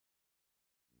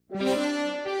Good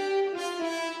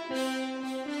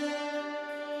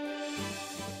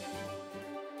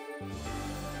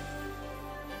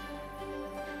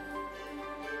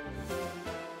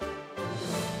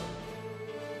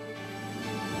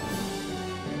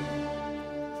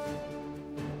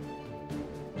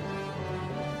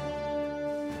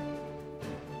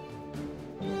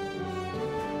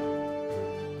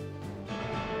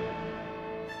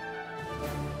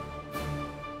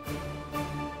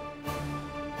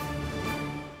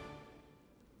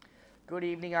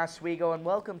evening, Oswego, and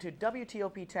welcome to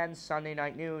WTOP 10 Sunday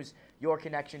Night News, your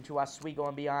connection to Oswego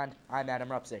and beyond. I'm Adam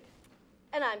Rupsick.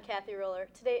 And I'm Kathy Roller.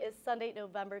 Today is Sunday,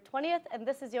 November 20th, and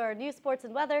this is your news, sports,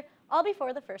 and weather, all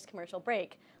before the first commercial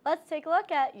break. Let's take a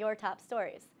look at your top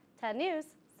stories. 10 News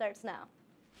starts now.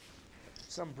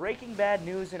 Some breaking bad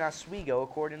news in Oswego,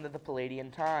 according to the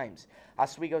Palladian Times.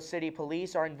 Oswego City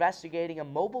Police are investigating a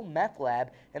mobile meth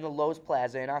lab in the Lowe's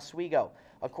Plaza in Oswego.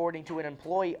 According to an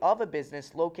employee of a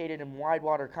business located in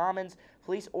Widewater Commons,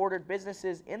 police ordered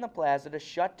businesses in the plaza to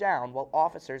shut down while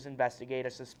officers investigate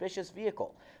a suspicious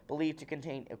vehicle believed to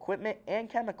contain equipment and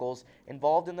chemicals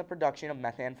involved in the production of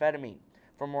methamphetamine.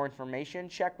 For more information,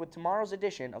 check with tomorrow's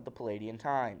edition of the Palladian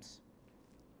Times.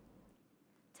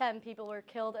 10 people were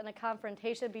killed in a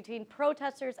confrontation between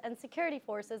protesters and security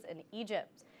forces in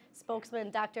Egypt.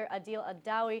 Spokesman Dr. Adil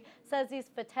Adawi says these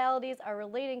fatalities are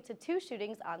relating to two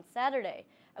shootings on Saturday.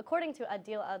 According to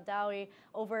Adil Adawi,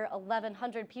 over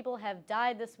 1,100 people have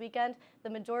died this weekend. The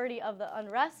majority of the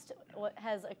unrest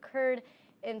has occurred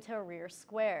in Tahrir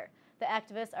Square. The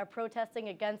activists are protesting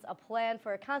against a plan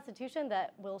for a constitution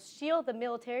that will shield the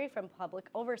military from public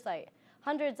oversight.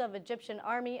 Hundreds of Egyptian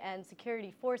army and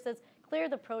security forces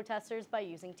cleared the protesters by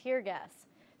using tear gas.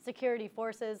 Security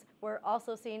forces were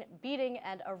also seen beating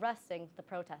and arresting the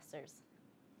protesters.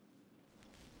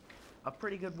 A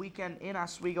pretty good weekend in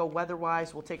Oswego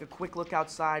weather-wise. We'll take a quick look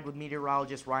outside with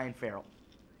meteorologist Ryan Farrell.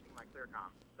 My clear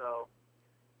comm. So,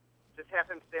 just have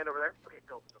him stand over there. Okay,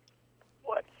 go.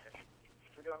 What?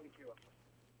 We're going to get you up.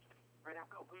 Right now,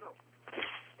 go.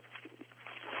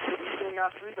 Good evening,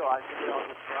 Oswego. I'm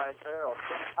meteorologist Ryan Farrell.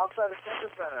 Outside the Center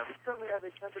Center, we currently have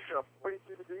a temperature of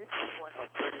 42 degrees, point of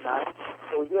 39.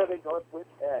 So we do have a north wind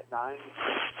at 9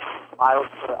 miles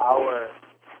per hour.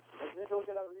 As we look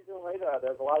at our regional radar,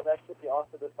 there's a lot of activity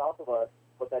off to the south of us,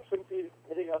 but that shouldn't be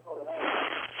hitting us overnight.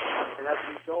 And as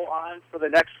we go on for the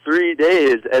next 3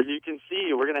 days, as you can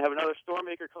see, we're going to have another storm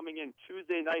maker coming in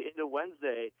Tuesday night into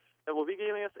Wednesday that will be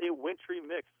giving us a wintry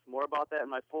mix. More about that in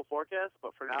my full forecast,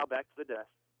 but for now, back to the desk.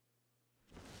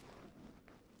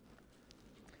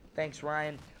 Thanks,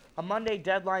 Ryan. A Monday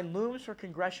deadline looms for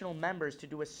congressional members to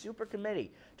do a super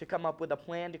committee to come up with a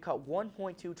plan to cut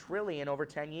 $1.2 trillion over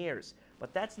 10 years.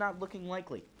 But that's not looking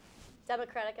likely.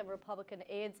 Democratic and Republican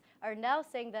aides are now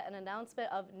saying that an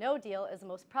announcement of no deal is the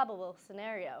most probable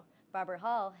scenario. Barbara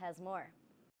Hall has more.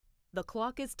 The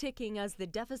clock is ticking as the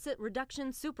Deficit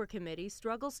Reduction Super Committee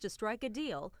struggles to strike a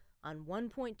deal on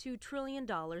 $1.2 trillion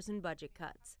in budget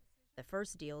cuts. The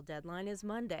first deal deadline is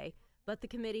Monday, but the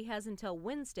committee has until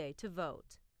Wednesday to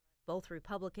vote. Both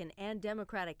Republican and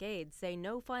Democratic aides say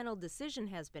no final decision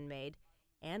has been made,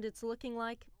 and it's looking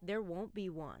like there won't be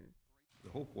one.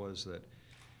 The hope was that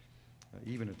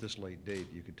even at this late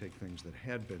date, you could take things that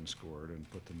had been scored and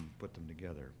put them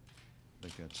together. I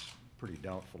think that's pretty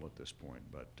doubtful at this point,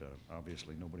 but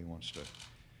obviously nobody wants to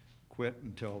quit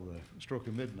until the stroke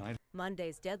of midnight.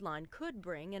 Monday's deadline could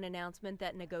bring an announcement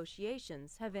that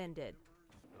negotiations have ended.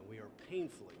 We are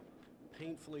painfully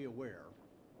aware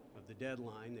of the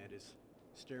deadline that is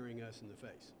staring us in the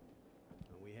face.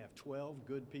 We have 12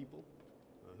 good people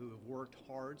who have worked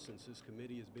hard since this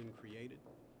committee has been created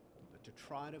to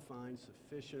try to find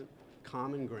sufficient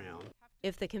common ground.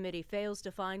 If the committee fails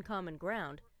to find common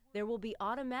ground, there will be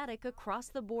automatic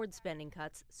across-the-board spending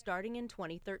cuts starting in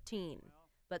 2013.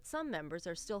 But some members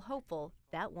are still hopeful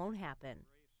that won't happen.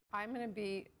 I'm going to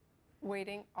be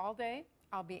waiting all day.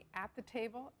 I'll be at the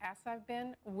table, as I've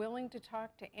been, willing to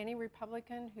talk to any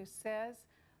Republican who says,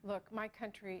 look, my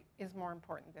country is more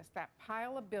important than this. That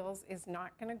pile of bills is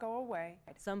not going to go away.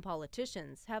 Some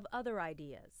politicians have other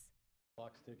ideas.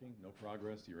 Clock's ticking, no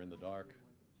progress, you're in the dark.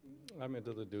 I'm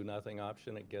into the do-nothing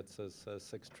option. It gets us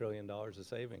 $6 trillion of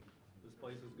saving. This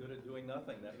place is good at doing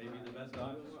nothing. That may be the best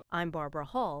option. I'm Barbara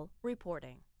Hall,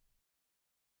 reporting.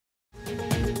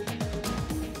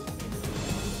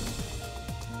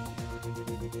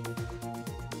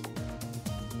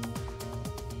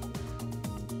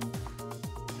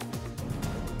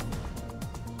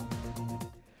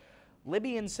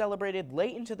 Libyans celebrated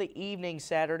late into the evening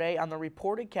Saturday on the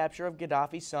reported capture of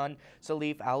Gaddafi's son,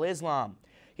 Salif al-Islam.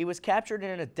 He was captured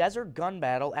in a desert gun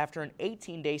battle after an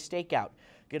 18-day stakeout.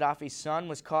 Gaddafi's son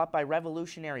was caught by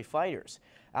revolutionary fighters.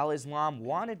 Al-Islam,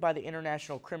 wanted by the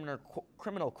International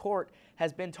Criminal Court,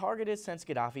 has been targeted since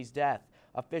Gaddafi's death.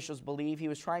 Officials believe he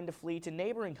was trying to flee to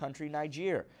neighboring country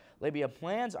Niger. Libya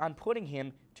plans on putting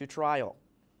him to trial.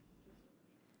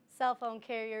 Cell phone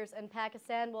carriers in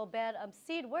Pakistan will ban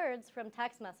obscene words from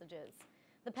text messages.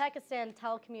 The Pakistan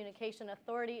Telecommunication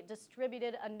Authority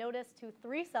distributed a notice to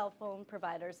 3 cell phone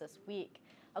providers this week.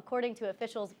 According to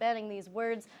officials, banning these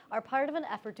words are part of an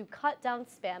effort to cut down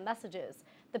spam messages.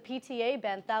 The PTA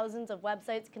banned thousands of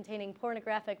websites containing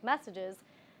pornographic messages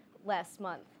last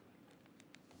month.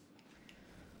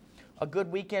 A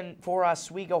good weekend for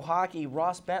Oswego hockey.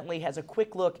 Ross Bentley has a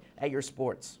quick look at your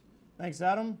sports. Thanks,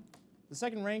 Adam. The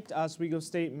second-ranked Oswego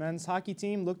State men's hockey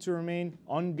team looked to remain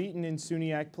unbeaten in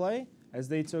SUNY play as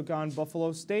they took on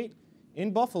Buffalo State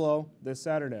in Buffalo this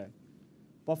Saturday.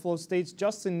 Buffalo State's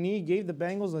Justin Nee gave the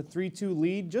Bengals a 3-2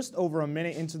 lead just over a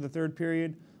minute into the third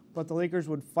period, but the Lakers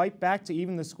would fight back to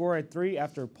even the score at 3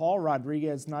 after Paul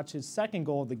Rodriguez notched his second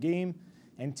goal of the game,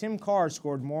 and Tim Carr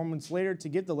scored moments later to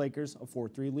give the Lakers a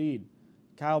 4-3 lead.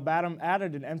 Kyle Badham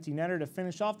added an empty netter to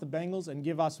finish off the Bengals and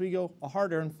give Oswego a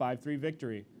hard-earned 5-3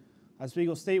 victory.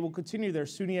 Oswego State will continue their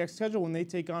SUNY schedule when they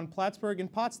take on Plattsburgh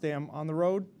and Potsdam on the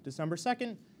road December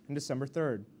 2nd and December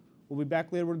 3rd. We'll be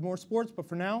back later with more sports, but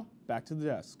for now, back to the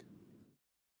desk.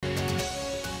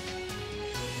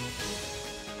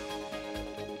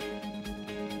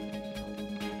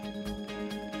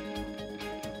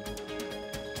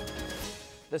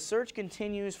 The search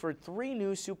continues for 3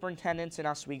 new superintendents in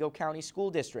Oswego County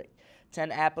School District.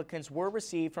 10 applicants were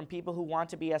received from people who want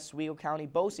to be Oswego County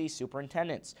BOCES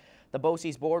superintendents. The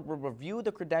BOCES board will review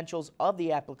the credentials of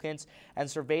the applicants and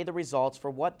survey the results for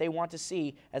what they want to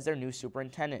see as their new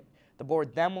superintendent. The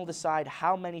board then will decide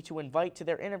how many to invite to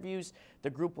their interviews. The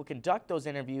group will conduct those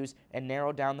interviews and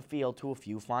narrow down the field to a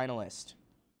few finalists.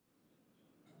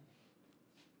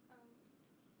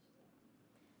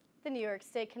 The New York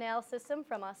State Canal system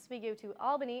from Oswego to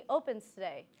Albany opens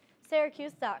today.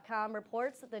 Syracuse.com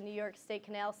reports that the New York State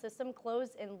Canal system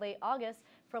closed in late August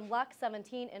from Lock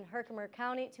 17 in Herkimer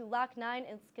County to Lock 9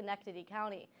 in Schenectady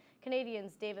County.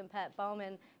 Canadians Dave and Pat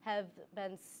Bowman have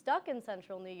been stuck in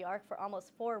central New York for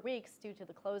almost 4 weeks due to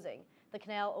the closing. The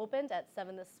canal opened at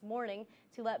 7 this morning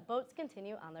to let boats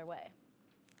continue on their way.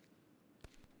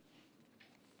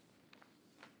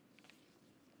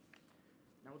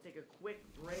 Now we'll take a quick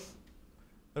break.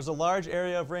 There's a large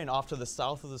area of rain off to the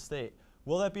south of the state.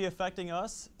 Will that be affecting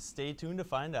us? Stay tuned to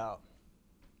find out.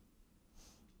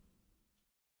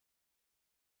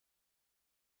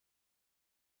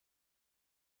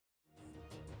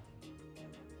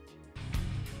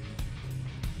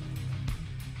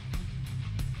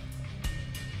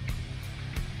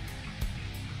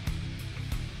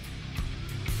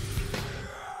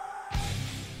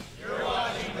 You're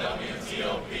watching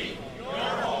WTOP, your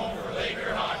home for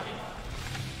Laker hockey.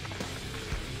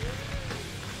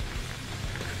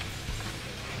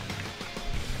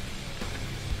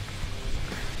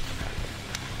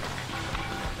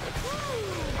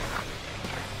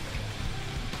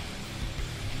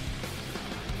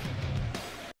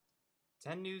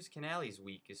 News Canales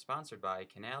Week is sponsored by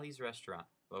Canales Restaurant,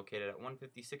 located at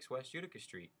 156 West Utica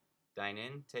Street. Dine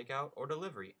in, take out, or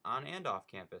delivery on and off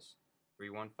campus.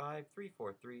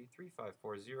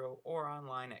 315-343-3540 or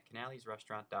online at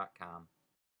canalesrestaurant.com.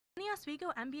 SUNY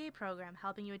Oswego MBA program,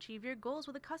 helping you achieve your goals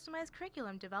with a customized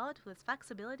curriculum developed with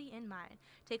flexibility in mind.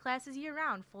 Take classes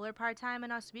year-round, full or part-time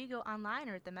in Oswego, online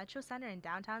or at the Metro Center in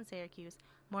downtown Syracuse.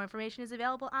 More information is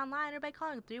available online or by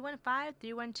calling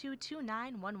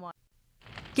 315-312-2911.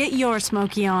 Get your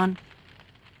Smokey on.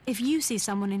 If you see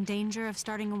someone in danger of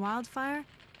starting a wildfire,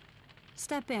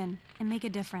 step in and make a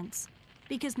difference.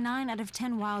 Because 9 out of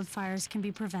 10 wildfires can be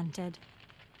prevented.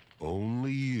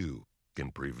 Only you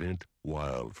can prevent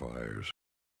wildfires.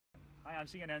 Hi, I'm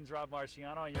CNN's Rob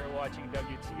Marciano, and you're watching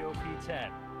WTOP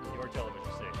 10, your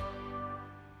television station.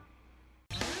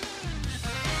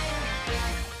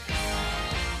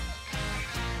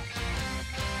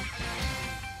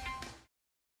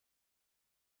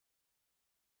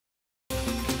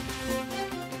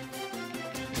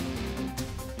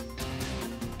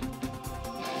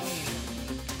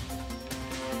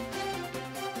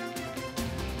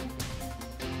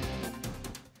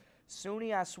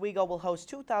 SUNY Oswego will host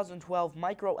 2012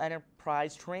 Micro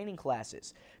Enterprise Training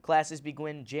Classes. Classes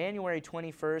begin January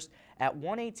 21st at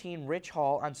 118 Rich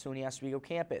Hall on SUNY Oswego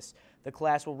campus. The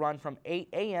class will run from 8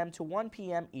 a.m. to 1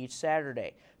 p.m. each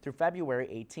Saturday through February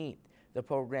 18th. The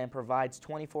program provides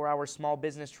 24-hour small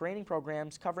business training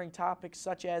programs covering topics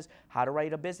such as how to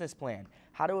write a business plan,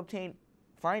 how to obtain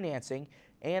financing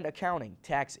and accounting,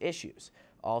 tax issues.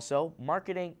 Also,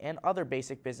 marketing and other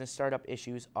basic business startup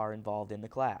issues are involved in the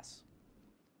class.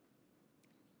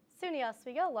 SUNY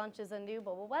Oswego launches a new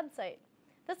mobile website.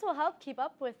 This will help keep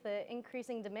up with the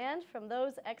increasing demand from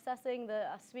those accessing the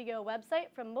Oswego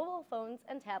website from mobile phones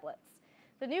and tablets.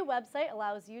 The new website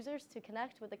allows users to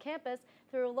connect with the campus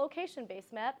through a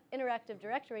location-based map, interactive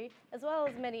directory, as well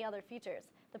as many other features.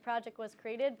 The project was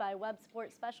created by web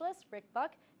support specialist Rick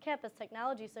Buck, Campus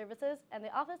Technology Services, and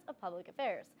the Office of Public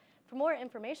Affairs. For more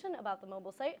information about the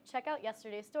mobile site, check out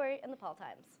yesterday's story in the Paul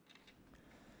Times.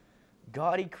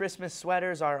 Gaudy Christmas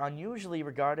sweaters are unusually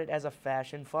regarded as a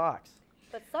fashion fox.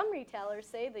 But some retailers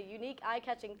say the unique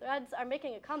eye-catching threads are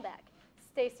making a comeback.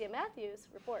 Stacia Matthews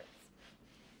reports.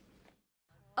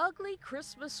 Ugly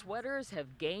Christmas sweaters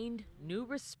have gained new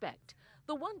respect.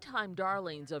 The one-time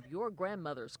darlings of your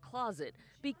grandmother's closet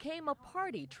became a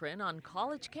party trend on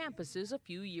college campuses a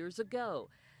few years ago.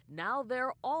 Now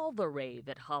they're all the rave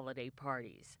at holiday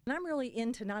parties. And I'm really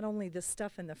into not only the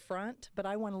stuff in the front, but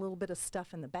I want a little bit of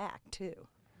stuff in the back, too.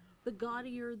 The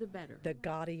gaudier, the better. The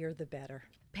gaudier, the better.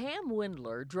 Pam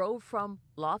Windler drove from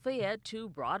Lafayette to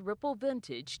Broad Ripple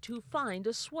Vintage to find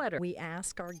a sweater. We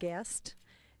ask our guests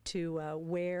to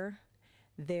wear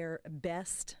their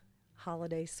best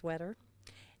holiday sweater,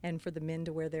 and for the men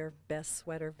to wear their best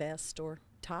sweater, vest, or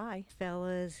tie.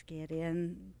 Fellas get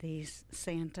in these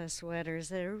Santa sweaters.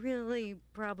 They're really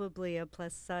probably a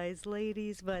plus-size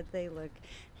ladies, but they look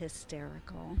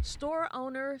hysterical. Store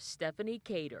owner Stephanie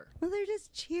Cater. Well, they're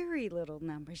just cheery little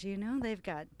numbers, you know. They've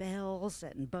got bells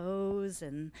and bows,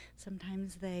 and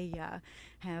sometimes they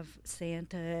have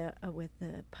Santa with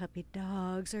the puppy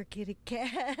dogs or kitty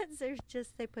cats.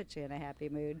 They put you in a happy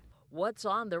mood. What's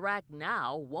on the rack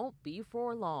now won't be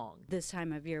for long. This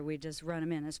time of year, we just run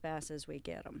them in as fast as we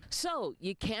get them. So,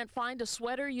 you can't find a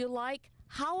sweater you like?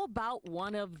 How about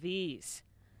one of these?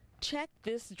 Check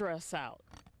this dress out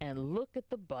and look at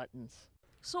the buttons.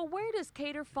 So where does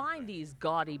Cater find these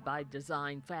gaudy by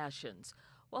design fashions?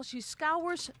 Well, she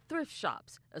scours thrift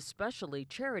shops, especially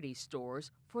charity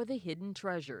stores, for the hidden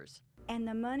treasures. And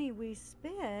the money we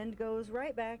spend goes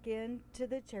right back into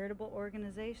the charitable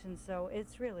organization, so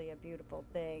it's really a beautiful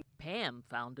thing. Pam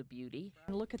found a beauty.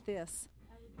 Look at this,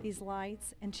 these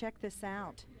lights, and check this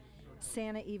out.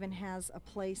 Santa even has a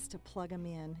place to plug them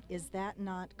in. Is that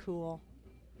not cool?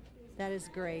 That is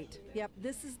great. Yep,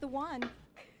 this is the one.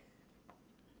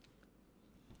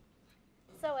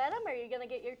 So Adam, are you going to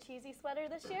get your cheesy sweater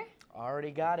this year? Already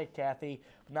got it, Kathy.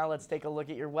 Now let's take a look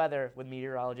at your weather with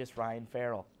meteorologist Ryan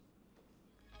Farrell.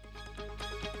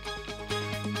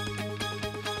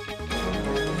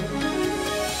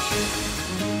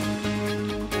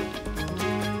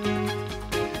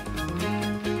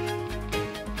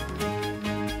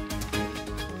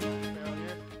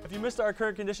 If you missed our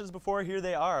current conditions before, here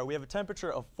they are. We have a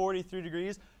temperature of 43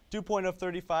 degrees, dew point of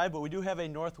 35, but we do have a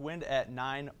north wind at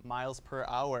 9 miles per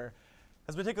hour.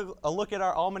 As we take a look at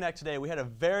our almanac today, we had a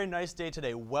very nice day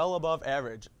today, well above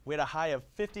average. We had a high of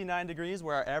 59 degrees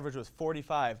where our average was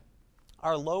 45.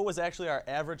 Our low was actually our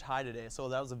average high today, so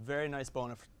that was a very nice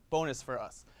bonus for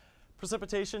us.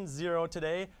 Precipitation 0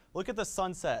 today. Look at the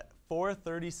sunset,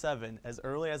 4:37, as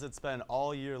early as it's been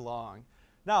all year long.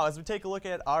 Now, as we take a look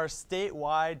at our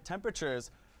statewide temperatures,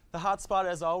 the hot spot,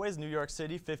 as always, New York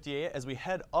City, 58. As we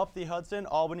head up the Hudson,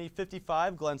 Albany,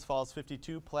 55. Glens Falls,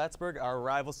 52. Plattsburgh, our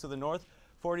rivals to the north,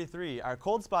 43. Our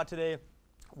cold spot today,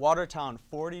 Watertown,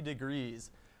 40 degrees.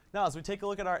 Now, as we take a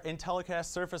look at our IntelliCast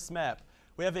surface map,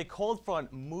 we have a cold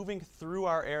front moving through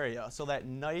our area. So that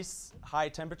nice high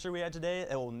temperature we had today,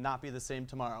 it will not be the same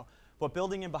tomorrow. But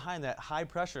building in behind that, high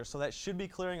pressure, so that should be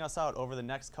clearing us out over the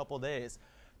next couple days.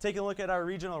 Taking a look at our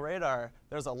regional radar,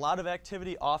 there's a lot of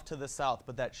activity off to the south,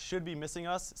 but that should be missing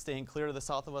us, staying clear to the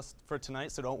south of us for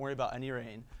tonight, so don't worry about any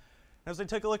rain. As we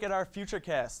take a look at our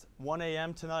futurecast, 1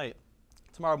 a.m.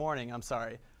 tomorrow morning,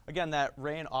 Again, that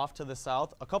rain off to the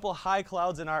south. A couple high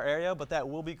clouds in our area, but that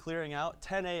will be clearing out.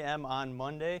 10 a.m. on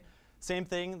Monday. Same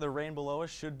thing, the rain below us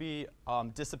should be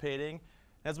dissipating.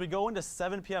 As we go into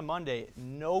 7 p.m. Monday,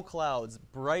 no clouds,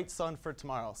 bright sun for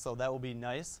tomorrow, so that will be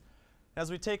nice. As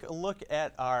we take a look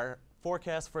at our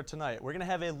forecast for tonight, we're going to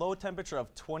have a low temperature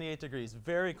of 28 degrees.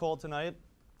 Very cold tonight.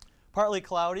 Partly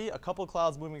cloudy, a couple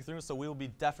clouds moving through, so we will be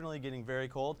definitely getting very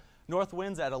cold. North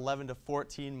winds at 11 to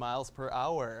 14 miles per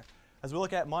hour. As we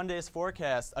look at Monday's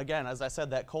forecast, again, as I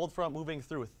said, that cold front moving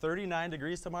through, 39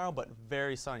 degrees tomorrow, but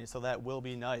very sunny, so that will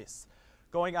be nice.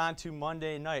 Going on to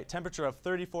Monday night, temperature of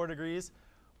 34 degrees.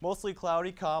 Mostly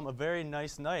cloudy, calm, a very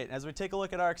nice night. As we take a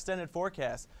look at our extended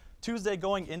forecast, Tuesday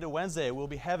going into Wednesday, we'll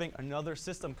be having another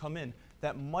system come in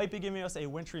that might be giving us a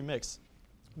wintry mix.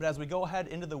 But as we go ahead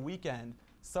into the weekend,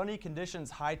 sunny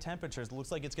conditions, high temperatures,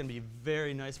 looks like it's going to be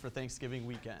very nice for Thanksgiving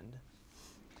weekend.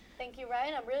 Thank you,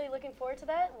 Ryan. I'm really looking forward to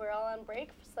that. We're all on break,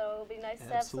 so it'll be nice to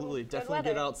have some Absolutely. good Definitely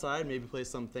weather. get outside, maybe play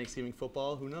some Thanksgiving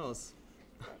football. Who knows?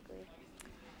 Exactly.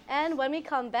 And when we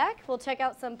come back, we'll check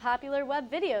out some popular web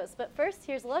videos. But first,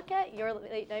 here's a look at your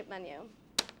late night menu.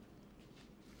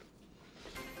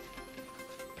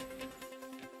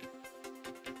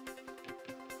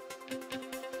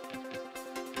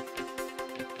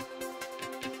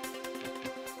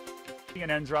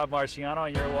 CNN's Rob Marciano,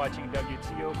 and you're watching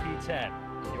WTOP 10,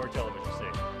 your television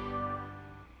station.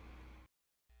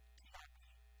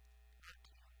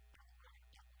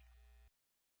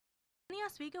 SUNY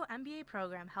Oswego MBA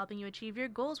program helping you achieve your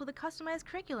goals with a customized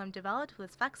curriculum developed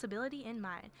with flexibility in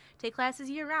mind. Take classes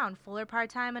year-round, full or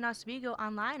part-time in Oswego,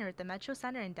 online or at the Metro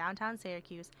Center in downtown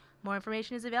Syracuse. More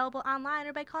information is available online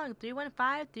or by calling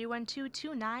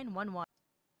 315-312-2911.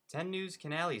 10 News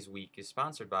Canales Week is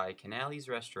sponsored by Canales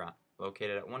Restaurant,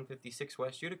 located at 156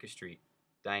 West Utica Street.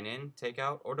 Dine in, take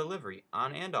out, or delivery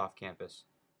on and off campus.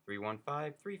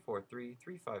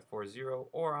 315-343-3540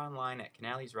 or online at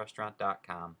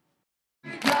canalesrestaurant.com.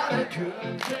 Got a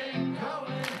good thing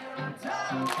going and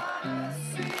I wanna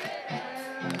see it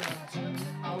end.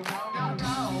 Oh, no.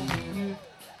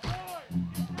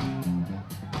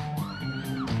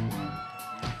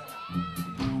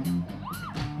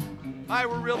 Hi,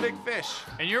 we're Real Big Fish.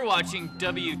 And you're watching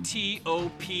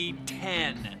WTOP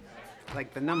 10.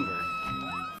 Like the number.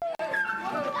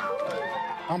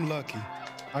 I'm lucky.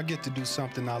 I get to do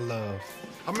something I love.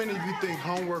 How many of you think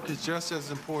homework is just as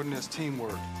important as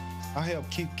teamwork? I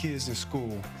help keep kids in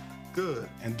school. Good.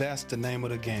 And that's the name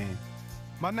of the game.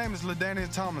 My name is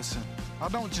LaDainian Thomason. I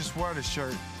don't just wear the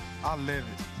shirt, I live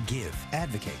it. Give,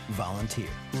 advocate, volunteer.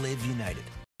 Live United.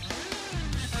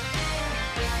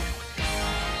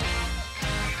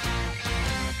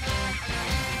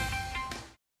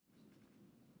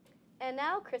 And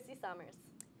now, Chrissy Summers.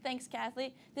 Thanks,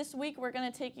 Kathleen. This week, we're going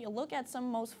to take a look at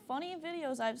some most funny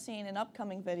videos I've seen and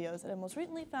upcoming videos that I've most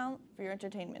recently found for your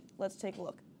entertainment. Let's take a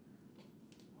look.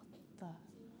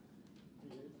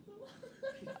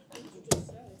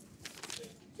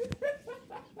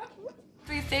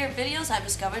 Three favorite videos I've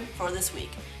discovered for this week.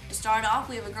 To start off,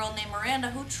 we have a girl named Miranda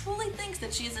who truly thinks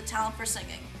that she has a talent for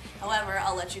singing. However,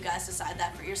 I'll let you guys decide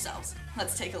that for yourselves.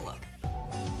 Let's take a look.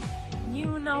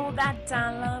 You know that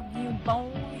I love you,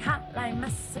 boy, hot like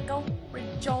Mexico.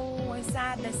 Rejoice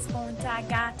at this point, I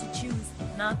got to choose,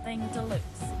 nothing to lose.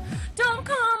 Don't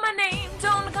call my name,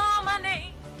 don't call my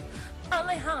name,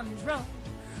 Alejandro.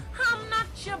 I'm not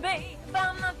your babe,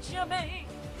 I'm not your babe,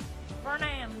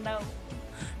 Fernando.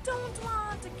 Don't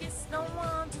want to kiss, don't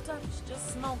want to touch,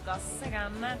 just smoke a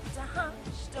cigarette to hush.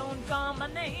 Don't call my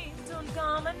name, don't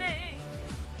call my name,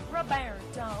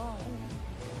 Roberto.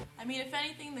 I mean, if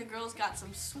anything, the girl's got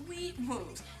some sweet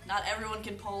moves. Not everyone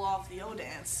can pull off the O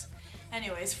dance.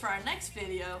 Anyways, for our next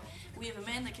video, we have a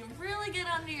man that can really get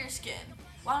under your skin.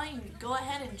 Why don't you go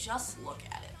ahead and just look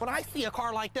at it? When I see a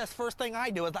car like this, first thing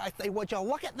I do is I say, would you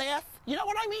look at this? You know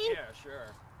what I mean? Yeah,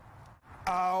 sure.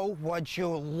 Oh, would you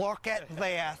look at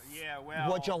this? Yeah, well...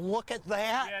 Would you look at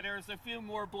that? Yeah, there's a few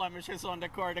more blemishes on the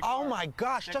car. Oh my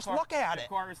gosh, just look at it. The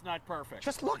car is not perfect.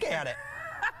 Just look at it.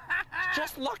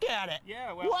 Just look at it.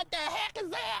 Yeah, well... What the heck is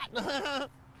that?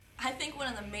 I think one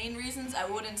of the main reasons I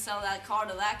wouldn't sell that car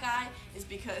to that guy is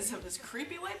because of his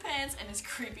creepy white pants and his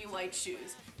creepy white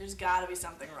shoes. There's gotta be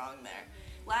something wrong there.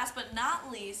 Last but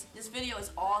not least, this video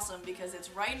is awesome because it's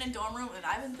right in a dorm room and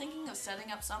I've been thinking of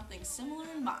setting up something similar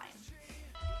in mine.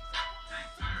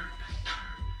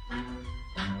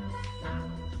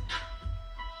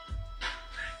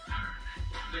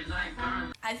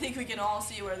 I think we can all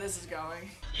see where this is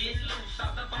going.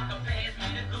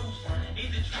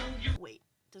 Wait,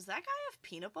 does that guy have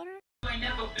peanut butter?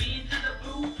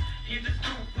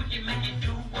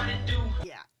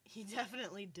 Yeah, he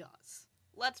definitely does.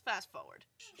 Let's fast forward.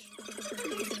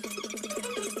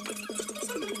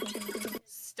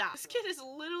 Stop. This kid is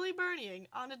literally burning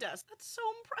on a desk. That's so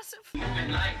impressive.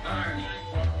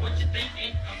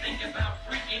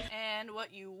 And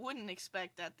what you wouldn't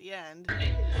expect at the end.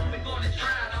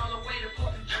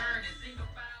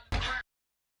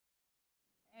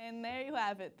 And there you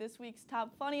have it, this week's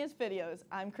top funniest videos.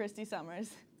 I'm Christy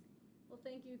Summers. Well,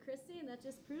 thank you, Christy, and that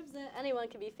just proves that anyone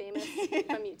can be famous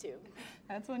from YouTube.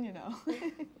 That's when you know.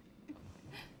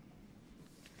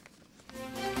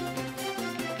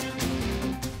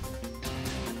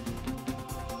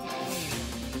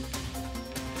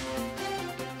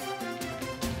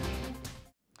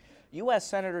 U.S.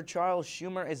 Senator Charles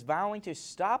Schumer is vowing to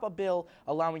stop a bill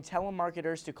allowing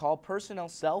telemarketers to call personal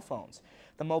cell phones.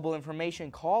 The Mobile Information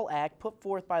Call Act, put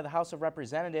forth by the House of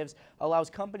Representatives,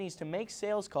 allows companies to make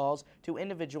sales calls to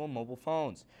individual mobile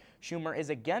phones. Schumer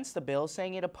is against the bill,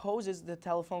 saying it opposes the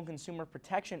Telephone Consumer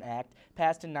Protection Act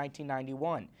passed in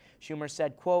 1991. Schumer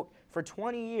said, quote, "For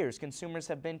 20 years, consumers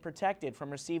have been protected from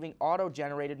receiving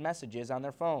auto-generated messages on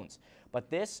their phones,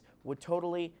 but this would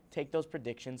totally take those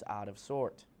predictions out of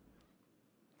sort."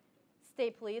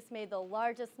 State police made the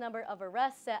largest number of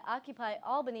arrests at Occupy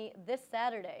Albany this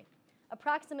Saturday.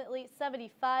 Approximately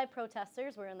 75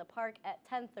 protesters were in the park at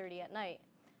 10:30 at night.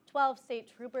 12 state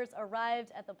troopers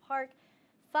arrived at the park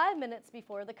 5 minutes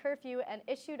before the curfew and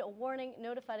issued a warning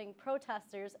notifying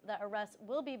protesters that arrests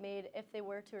will be made if they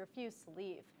were to refuse to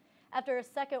leave. After a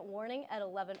second warning at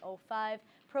 11:05,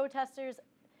 protesters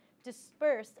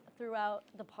dispersed throughout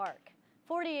the park.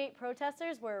 48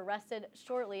 protesters were arrested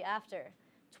shortly after.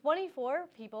 24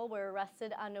 people were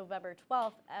arrested on November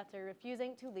 12th after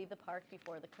refusing to leave the park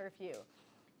before the curfew.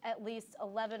 At least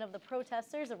 11 of the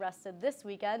protesters arrested this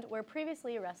weekend were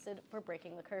previously arrested for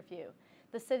breaking the curfew.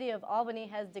 The city of Albany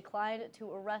has declined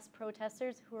to arrest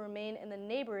protesters who remain in the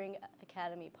neighboring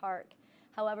Academy Park.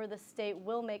 However, the state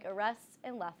will make arrests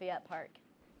in Lafayette Park.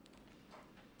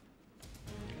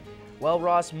 Well,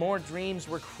 Ross, more dreams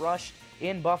were crushed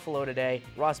in Buffalo today.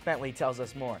 Ross Bentley tells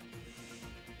us more.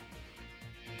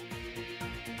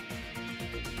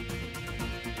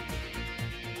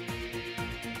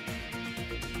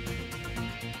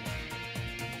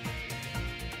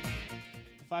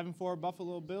 The 5-4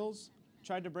 Buffalo Bills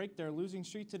tried to break their losing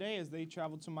streak today as they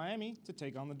traveled to Miami to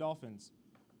take on the Dolphins.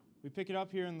 We pick it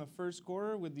up here in the first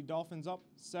quarter with the Dolphins up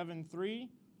 7-3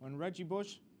 when Reggie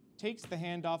Bush takes the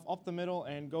handoff up the middle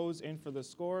and goes in for the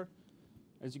score.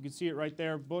 As you can see it right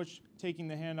there, Bush taking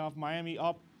the handoff, Miami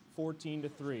up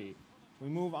 14-3. We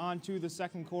move on to the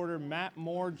second quarter. Matt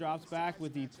Moore drops back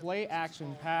with the play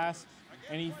action pass,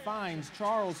 and he finds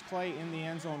Charles Clay in the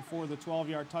end zone for the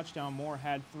 12-yard touchdown. Moore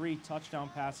had 3 touchdown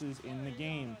passes in the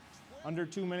game. Under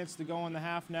 2 minutes to go in the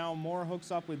half now. Moore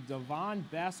hooks up with Devon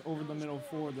Bess over the middle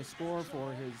for the score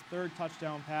for his 3rd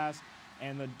touchdown pass,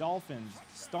 and the Dolphins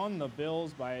stun the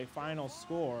Bills by a final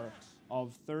score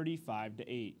of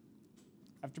 35-8.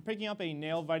 After picking up a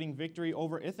nail-biting victory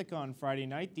over Ithaca on Friday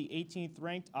night, the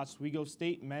 18th-ranked Oswego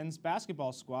State men's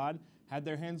basketball squad had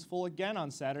their hands full again on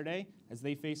Saturday as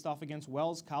they faced off against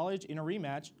Wells College in a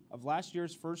rematch of last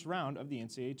year's first round of the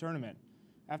NCAA tournament.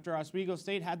 After Oswego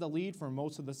State had the lead for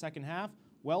most of the second half,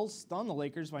 Wells stunned the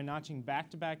Lakers by notching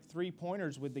back-to-back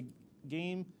three-pointers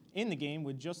in the game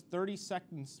with just 30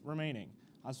 seconds remaining.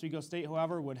 Oswego State,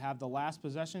 however, would have the last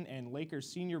possession, and Lakers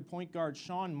senior point guard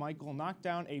Shawn Michael knocked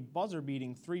down a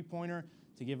buzzer-beating three-pointer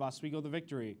to give Oswego the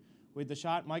victory. With the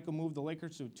shot, Michael moved the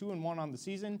Lakers to 2-1 on the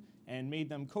season and made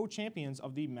them co-champions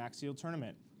of the Maxiel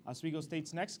tournament. Oswego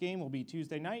State's next game will be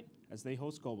Tuesday night as they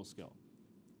host Cobleskill.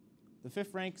 The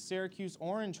 5th-ranked Syracuse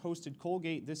Orange hosted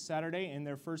Colgate this Saturday in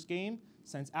their first game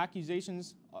since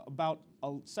accusations about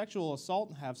a sexual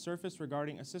assault have surfaced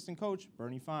regarding assistant coach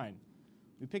Bernie Fine.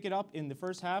 We pick it up in the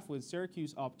first half with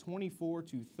Syracuse up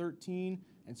 24-13,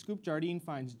 and Scoop Jardine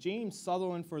finds James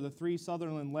Sutherland for the 3.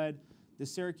 Sutherland led the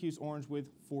Syracuse Orange with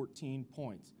 14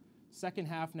 points. Second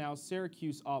half now,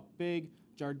 Syracuse up big.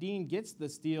 Jardine gets the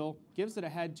steal, gives it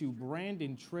ahead to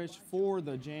Brandon Trish for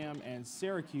the jam, and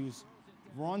Syracuse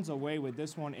runs away with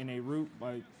this one in a rout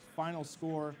by final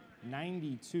score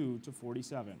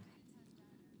 92-47.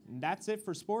 And that's it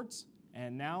for sports,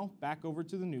 and now back over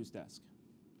to the news desk.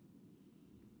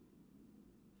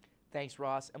 Thanks,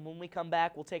 Ross. And when we come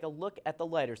back, we'll take a look at the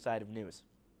lighter side of news.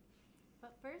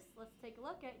 But first, let's take a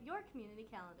look at your community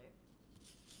calendar.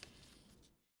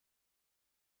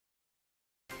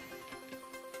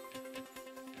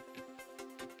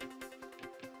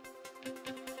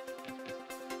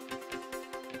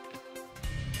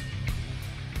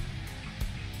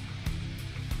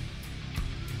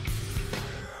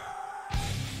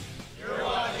 You're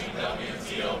watching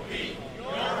WTOP,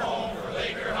 your home for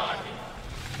Laker hockey.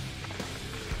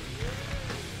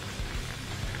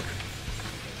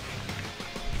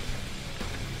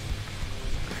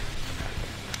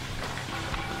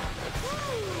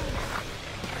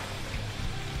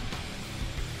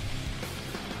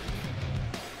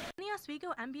 SUNY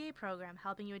Oswego MBA program,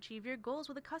 helping you achieve your goals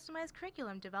with a customized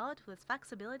curriculum developed with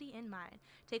flexibility in mind.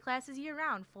 Take classes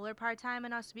year-round, full or part-time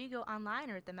in Oswego,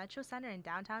 online or at the Metro Center in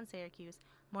downtown Syracuse.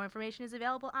 More information is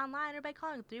available online or by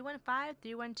calling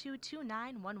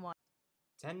 315-312-2911.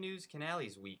 10 News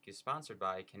Canales Week is sponsored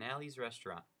by Canales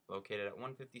Restaurant, located at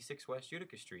 156 West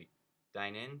Utica Street.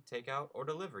 Dine in, take out, or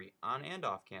delivery on and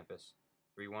off campus.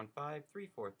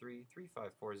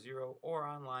 315-343-3540 or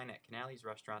online at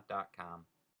canalesrestaurant.com.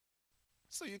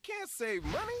 So you can't save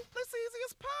money? That's easy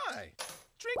as pie.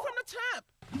 Drink from the tap.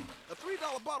 A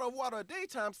 $3 bottle of water a day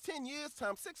times 10 years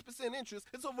times 6% interest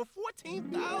is over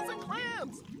 14,000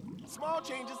 clams. Small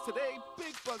changes today,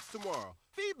 big bucks tomorrow.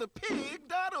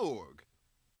 Feedthepig.org.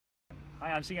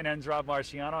 Hi, I'm CNN's Rob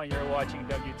Marciano, and you're watching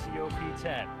WTOP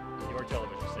 10, your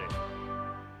television station.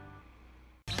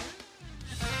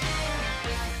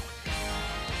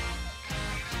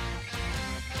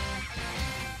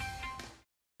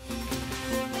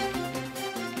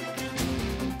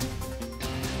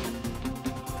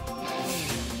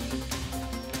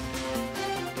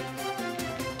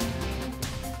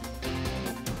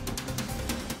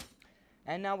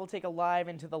 And now we'll take a live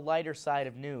into the lighter side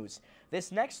of news.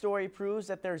 This next story proves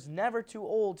that there's never too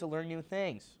old to learn new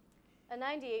things. A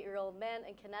 98-year-old man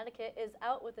in Connecticut is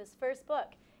out with his first book,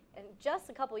 and just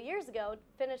a couple years ago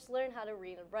finished learning how to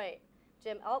read and write.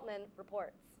 Jim Altman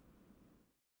reports.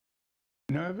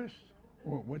 Nervous?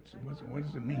 What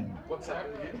does it mean? What's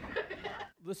happening?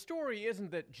 The story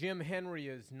isn't that Jim Henry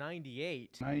is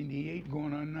 98. 98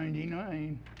 going on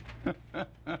 99.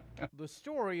 The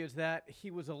story is that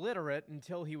he was illiterate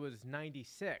until he was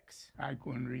 96. I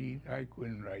couldn't read, I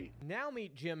couldn't write. Now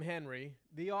meet Jim Henry,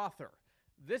 the author.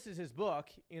 This is his book,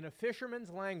 In a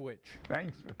Fisherman's Language.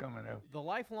 Thanks for coming out. The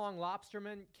lifelong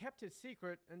lobsterman kept his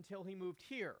secret until he moved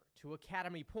here to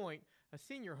Academy Point, a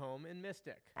senior home in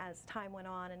Mystic. As time went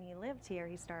on and he lived here,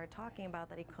 he started talking about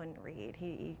that he couldn't read,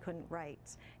 he couldn't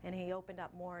write, and he opened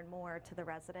up more and more to the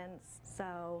residents.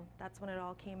 So that's when it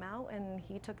all came out, and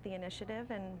he took the initiative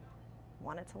and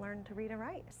wanted to learn to read and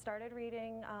write. Started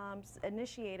reading,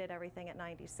 initiated everything at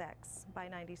 96. By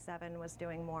 97 was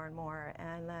doing more and more,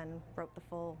 and then wrote the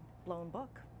full-blown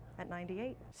book at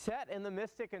 98. Set in the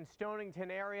Mystic and Stonington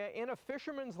area, In a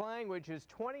Fisherman's Language is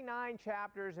 29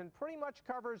 chapters and pretty much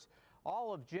covers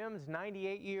all of Jim's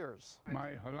 98 years.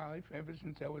 My whole life, ever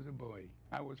since I was a boy.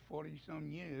 I was 40-some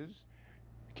years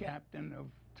captain of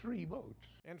 3 boats.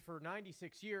 And for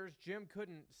 96 years, Jim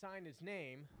couldn't sign his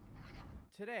name.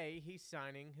 Today, he's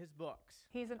signing his books.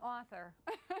 He's an author,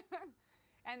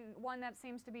 and one that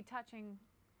seems to be touching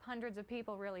hundreds of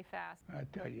people really fast. I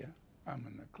tell you, I'm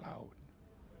in the cloud.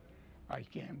 I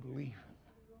can't believe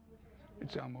it.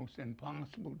 It's almost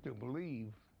impossible to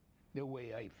believe the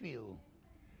way I feel.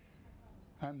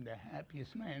 I'm the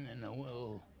happiest man in the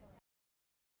world.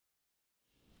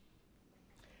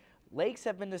 Lakes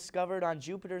have been discovered on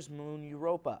Jupiter's moon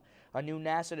Europa. A new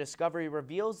NASA discovery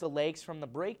reveals the lakes from the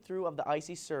breakthrough of the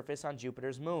icy surface on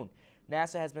Jupiter's moon.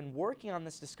 NASA has been working on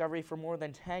this discovery for more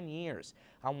than 10 years.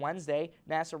 On Wednesday,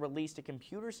 NASA released a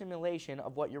computer simulation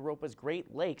of what Europa's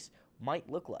Great Lakes might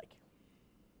look like.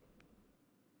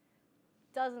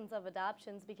 Dozens of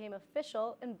adoptions became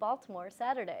official in Baltimore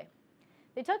Saturday.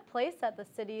 They took place at the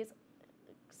city's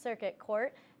Circuit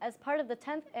Court as part of the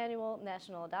 10th annual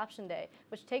National Adoption Day,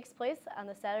 which takes place on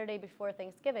the Saturday before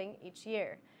Thanksgiving each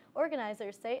year.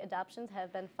 Organizers say adoptions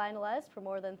have been finalized for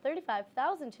more than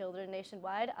 35,000 children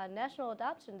nationwide on National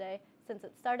Adoption Day since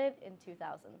it started in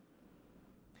 2000.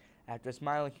 Actress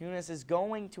Mila Kunis is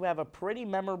going to have a pretty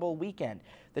memorable weekend.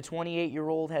 The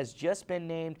 28-year-old has just been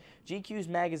named GQ's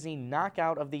magazine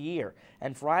Knockout of the Year,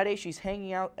 and Friday she's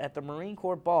hanging out at the Marine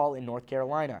Corps Ball in North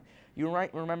Carolina. You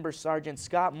might remember Sergeant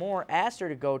Scott Moore asked her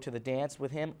to go to the dance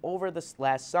with him over this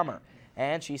last summer,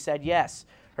 and she said yes.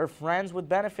 Her Friends with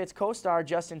Benefits co-star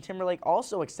Justin Timberlake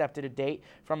also accepted a date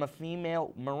from a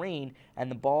female Marine,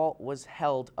 and the ball was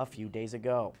held a few days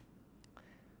ago.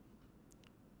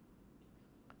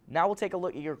 Now we'll take a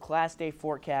look at your Class Day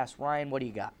forecast. Ryan, what do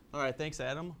you got? All right, thanks,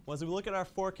 Adam. Well, as we look at our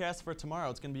forecast for tomorrow,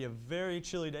 it's going to be a very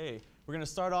chilly day. We're going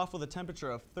to start off with a temperature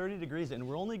of 30 degrees, and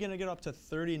we're only going to get up to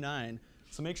 39.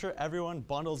 So make sure everyone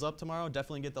bundles up tomorrow.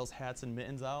 Definitely get those hats and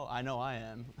mittens out. I know I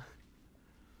am.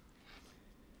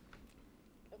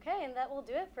 Okay, and that will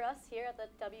do it for us here at the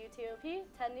WTOP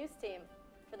 10 News Team.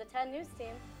 For the 10 News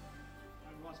Team,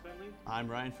 I'm Ross Bentley.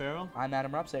 I'm Ryan Farrell. I'm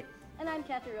Adam Rupsick. and I'm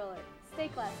Kathy Roller. Stay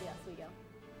classy, Oswego.